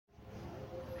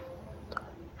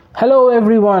Hello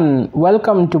everyone,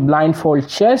 welcome to Blindfold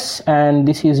Chess, and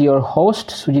this is your host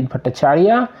Sujit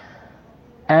Bhattacharya.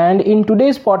 And in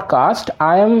today's podcast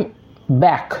I am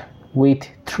back with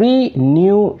 3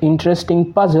 new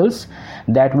interesting puzzles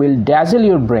that will dazzle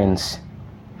your brains.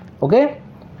 Okay,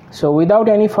 so without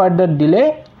any further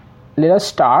delay, let us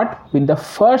start with the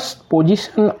first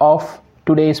position of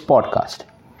today's podcast.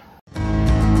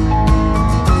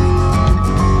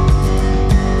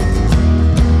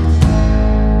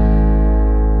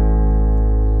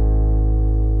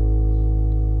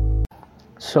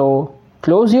 So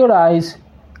close your eyes,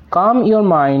 calm your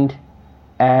mind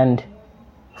and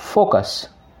focus.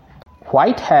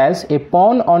 White has a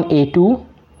pawn on a2,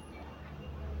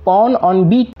 pawn on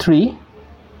b3,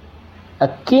 a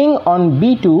king on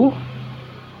b2,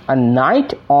 a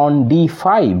knight on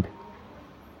d5.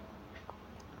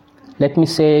 Let me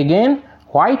say again,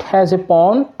 white has a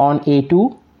pawn on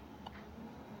a2,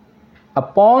 a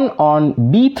pawn on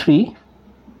b3,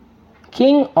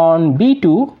 king on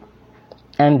b2,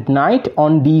 and knight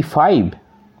on d5.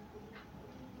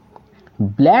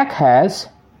 Black has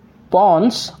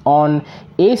pawns on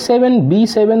a7,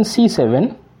 b7,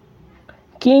 c7,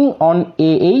 king on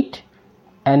a8,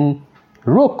 and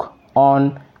rook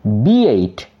on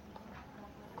b8.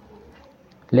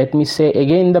 Let me say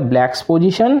again the black's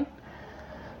position.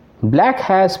 Black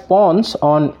has pawns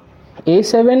on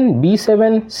a7,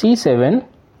 b7, c7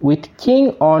 with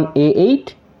king on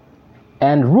a8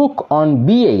 and rook on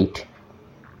b8.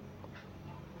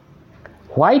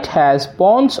 White has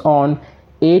pawns on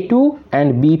a2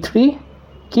 and b3,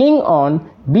 king on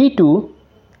b2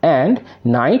 and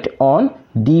knight on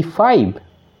d5.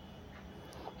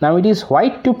 Now it is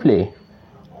white to play.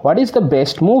 What is the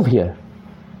best move here?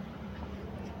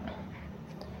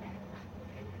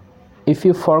 If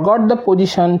you forgot the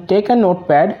position, take a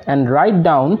notepad and write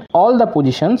down all the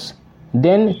positions,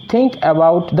 then think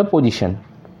about the position.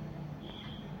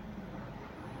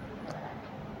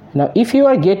 Now if you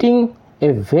are getting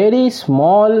a very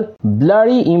small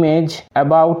blurry image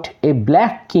about a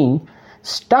black king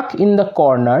stuck in the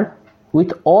corner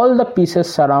with all the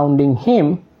pieces surrounding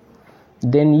him,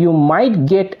 then you might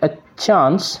get a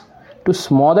chance to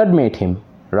smothered mate him,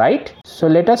 right? So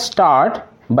let us start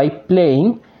by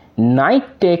playing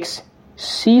knight takes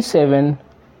c7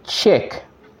 check.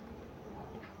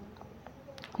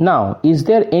 Now, is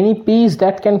there any piece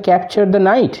that can capture the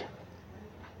knight?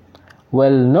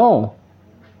 Well, no.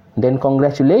 Then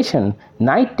congratulations,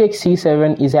 knight takes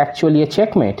c7 is actually a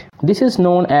checkmate. This is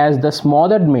known as the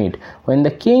smothered mate, when the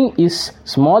king is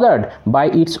smothered by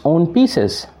its own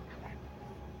pieces.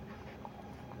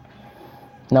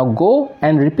 Now go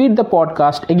and repeat the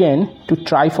podcast again to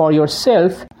try for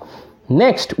yourself.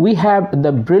 Next, we have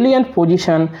the brilliant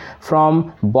position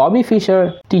from Bobby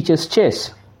Fischer Teaches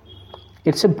Chess.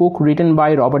 It's a book written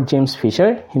by Robert James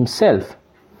Fischer himself.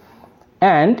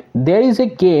 And there is a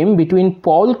game between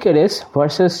Paul Keres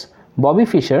versus Bobby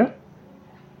Fischer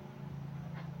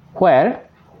where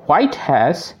white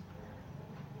has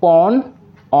pawn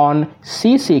on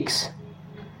c6,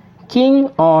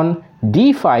 king on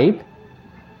d5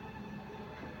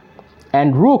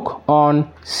 and rook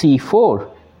on c4.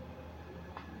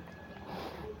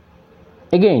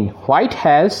 Again, white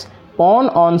has pawn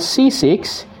on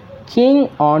c6, king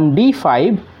on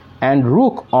d5 and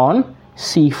rook on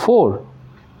c4.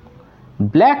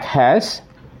 Black has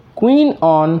queen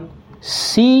on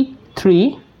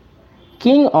c3,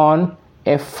 king on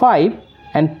f5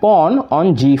 and pawn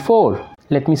on g4.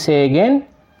 Let me say again,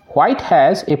 white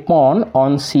has a pawn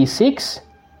on c6,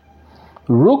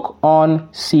 rook on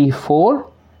c4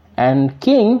 and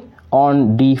king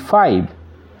on d5,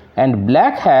 and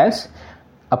black has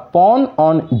a pawn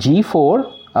on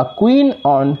g4, a queen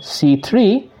on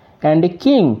c3 and a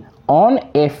king on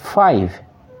f5.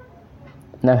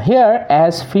 Now here,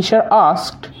 as Fischer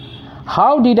asked,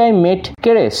 how did I mate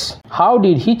Keres? How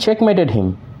did he checkmated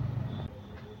him?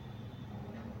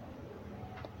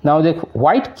 Now the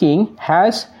white king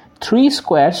has 3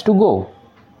 squares to go.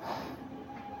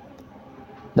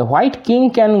 The white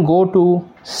king can go to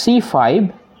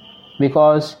c5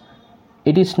 because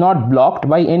it is not blocked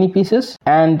by any pieces,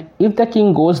 and if the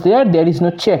king goes there, there is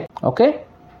no check. Okay?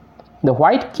 The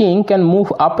white king can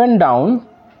move up and down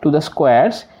to the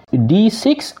squares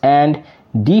d6 and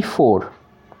d4,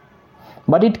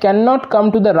 but it cannot come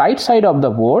to the right side of the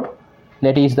board.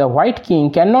 That is, the white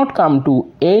king cannot come to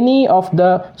any of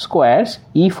the squares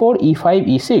e4, e5,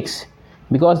 e6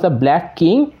 because the black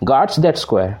king guards that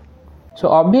square. So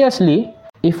obviously,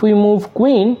 if we move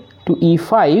queen to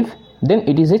e5, then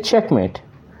it is a checkmate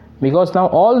because now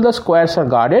all the squares are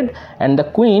guarded and the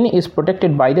queen is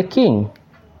protected by the king.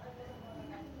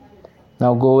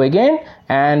 Now go again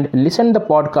and listen the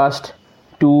podcast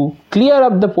to clear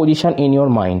up the position in your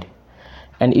mind.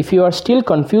 And if you are still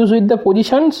confused with the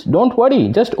positions, don't worry,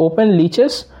 just open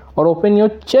leeches or open your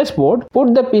chessboard,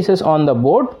 put the pieces on the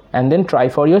board and then try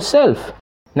for yourself.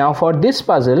 Now for this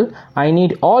puzzle, I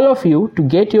need all of you to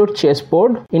get your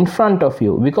chessboard in front of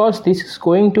you because this is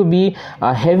going to be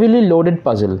a heavily loaded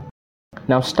puzzle.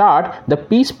 Now start the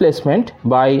piece placement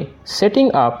by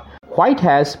setting up white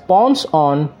has pawns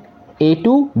on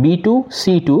a2, b2,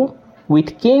 c2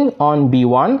 with king on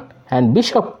b1 and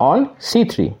bishop on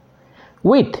c3.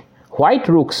 With white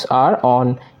rooks are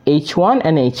on h1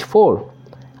 and h4.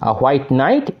 A white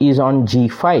knight is on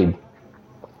g5.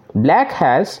 Black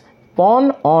has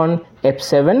pawn on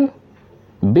f7,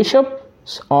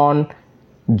 bishops on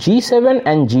g7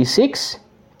 and g6,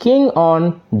 king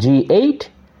on g8,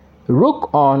 rook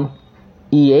on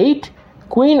e8,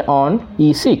 queen on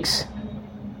e6.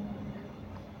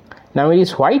 Now it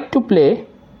is white to play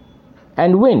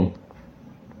and win.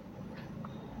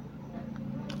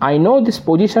 I know this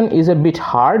position is a bit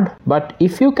hard, but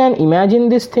if you can imagine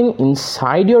this thing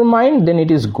inside your mind, then it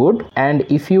is good. And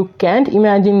if you can't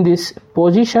imagine this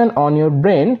position on your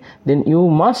brain, then you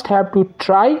must have to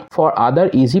try for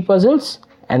other easy puzzles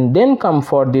and then come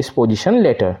for this position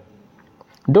later.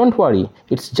 Don't worry,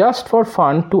 it's just for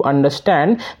fun to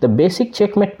understand the basic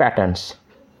checkmate patterns.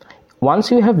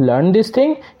 Once you have learned this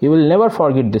thing, you will never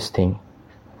forget this thing.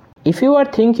 If you are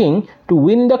thinking to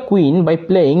win the queen by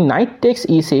playing knight takes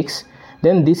e6,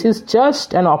 then this is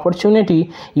just an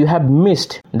opportunity you have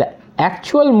missed. The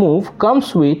actual move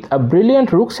comes with a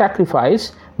brilliant rook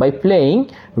sacrifice by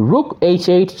playing rook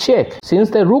h8 check.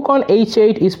 Since the rook on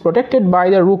h8 is protected by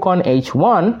the rook on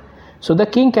h1, so the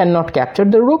king cannot capture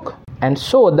the rook, and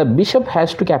so the bishop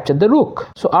has to capture the rook.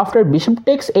 So after bishop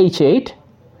takes h8,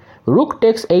 rook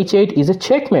takes h8 is a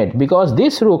checkmate because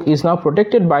this rook is now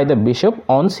protected by the bishop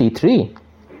on c3.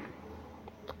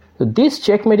 So this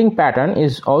checkmating pattern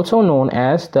is also known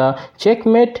as the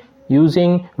checkmate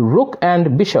using rook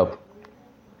and bishop.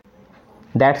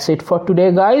 That's it for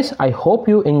today, guys. I hope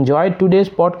you enjoyed today's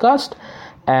podcast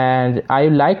and I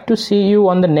would like to see you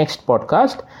on the next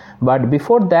podcast. But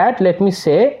before that, let me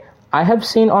say, I have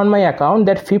seen on my account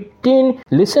that 15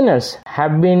 listeners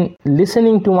have been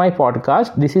listening to my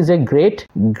podcast. This is a great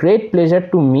pleasure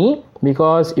to me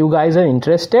because you guys are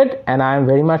interested and I am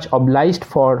very much obliged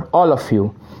for all of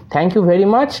you. Thank you very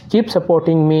much. Keep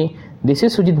supporting me. This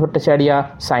is Sujit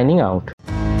Bhattacharya signing out.